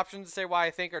through all the options and say why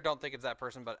I think or don't think it's that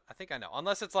person, but I think I know.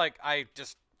 Unless it's like I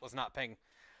just was not paying.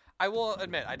 I will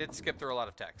admit, I did skip through a lot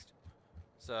of text.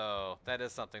 So, that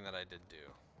is something that I did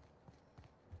do.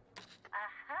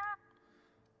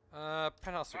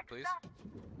 Penthouse suite, please.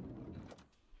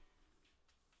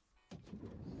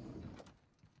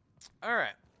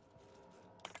 Alright.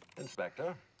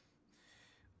 Inspector?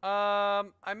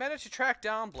 I managed to track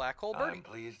down Black Hole Birdie. I'm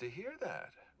pleased to hear that.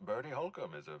 Bertie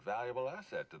Holcomb is a valuable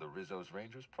asset to the Rizzo's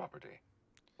Rangers property.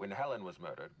 When Helen was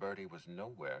murdered, Bertie was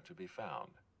nowhere to be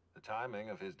found. The timing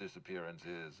of his disappearance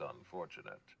is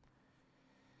unfortunate.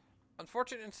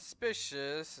 Unfortunate and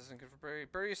suspicious. Isn't good for Bertie.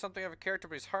 Bertie is something of a character,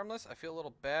 but he's harmless. I feel a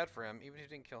little bad for him, even if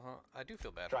he didn't kill him. I do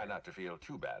feel bad for him. Try not to feel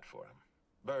too bad for him.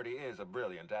 Bertie is a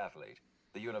brilliant athlete.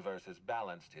 The universe has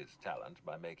balanced his talent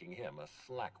by making him a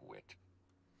slackwit.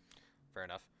 Fair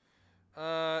enough.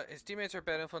 His teammates are a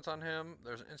bad influence on him.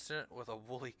 There's an incident with a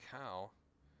woolly cow.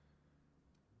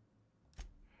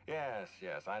 Yes,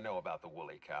 I know about the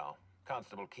woolly cow.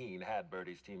 Constable Keene had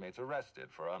Bertie's teammates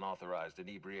arrested for unauthorized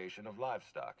inebriation of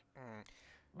livestock.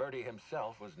 Bertie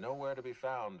himself was nowhere to be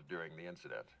found during the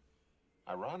incident.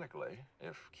 Ironically,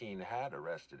 if Keene had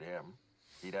arrested him,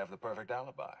 he'd have the perfect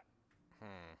alibi.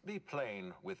 Be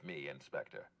plain with me,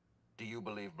 Inspector. Do you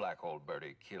believe Black Hole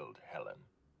Birdie killed Helen?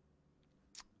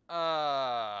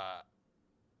 I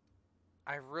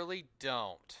really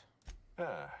don't.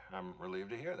 I'm relieved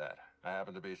to hear that. I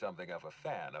happen to be something of a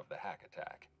fan of the hack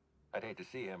attack. I'd hate to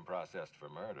see him processed for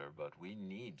murder, but we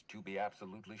need to be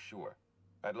absolutely sure.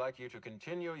 I'd like you to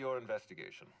continue your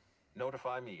investigation.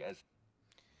 Notify me as...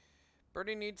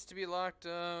 Birdie needs to be locked.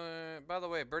 By the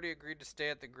way, Birdie agreed to stay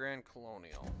at the Grand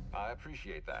Colonial. I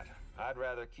appreciate that. I'd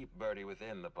rather keep Birdie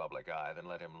within the public eye than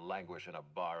let him languish in a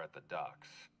bar at the docks.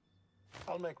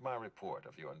 I'll make my report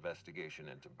of your investigation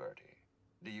into Birdie.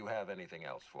 Do you have anything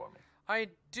else for me? I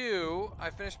do. I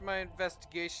finished my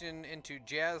investigation into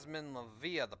Jasmine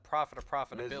Lavia, the Prophet of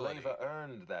Profitability. Ms. Leva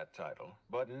earned that title,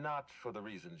 but not for the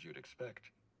reasons you'd expect.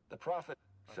 The Prophet...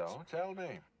 So, tell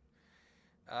me.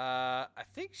 I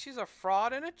think she's a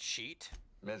fraud and a cheat.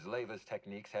 Ms. Leva's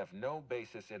techniques have no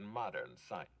basis in modern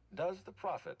science. Does the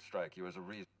Prophet strike you as a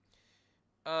reason?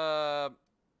 A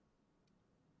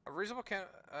reasonable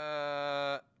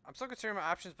I'm still considering my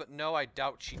options, but no, I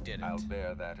doubt she didn't. I'll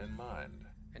bear that in mind.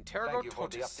 Thank you for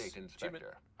the update,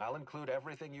 Inspector. I'll include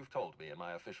everything you've told me in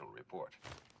my official report.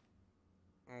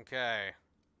 Okay.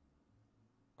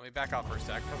 Let me back off for a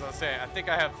sec, because I'll say I think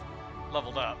I have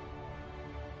leveled up.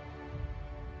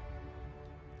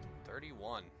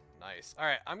 31. Nice.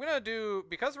 Alright, I'm going to do...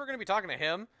 Because we're going to be talking to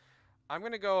him, I'm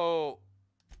going to go...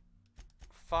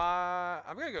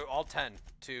 I'm going to go all 10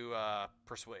 to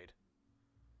persuade.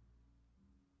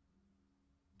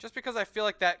 Just because I feel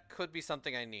like that could be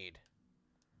something I need.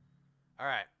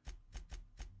 Alright.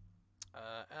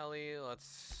 Ellie,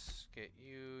 let's get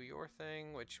you your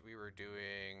thing, which we were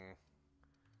doing...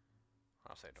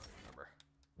 Honestly, I don't remember.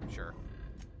 Sure.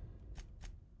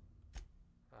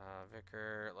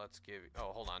 Vicar, let's give...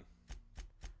 Oh, hold on.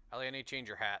 Ellie, I need to change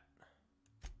your hat.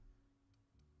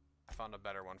 I found a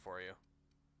better one for you.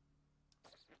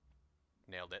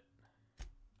 Nailed it.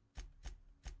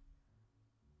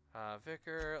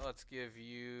 Vicar, let's give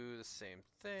you the same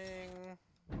thing.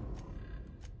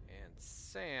 And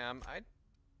Sam, I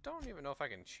don't even know if I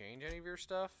can change any of your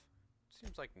stuff.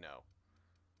 Seems like no.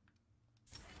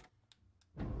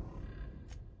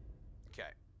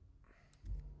 Okay.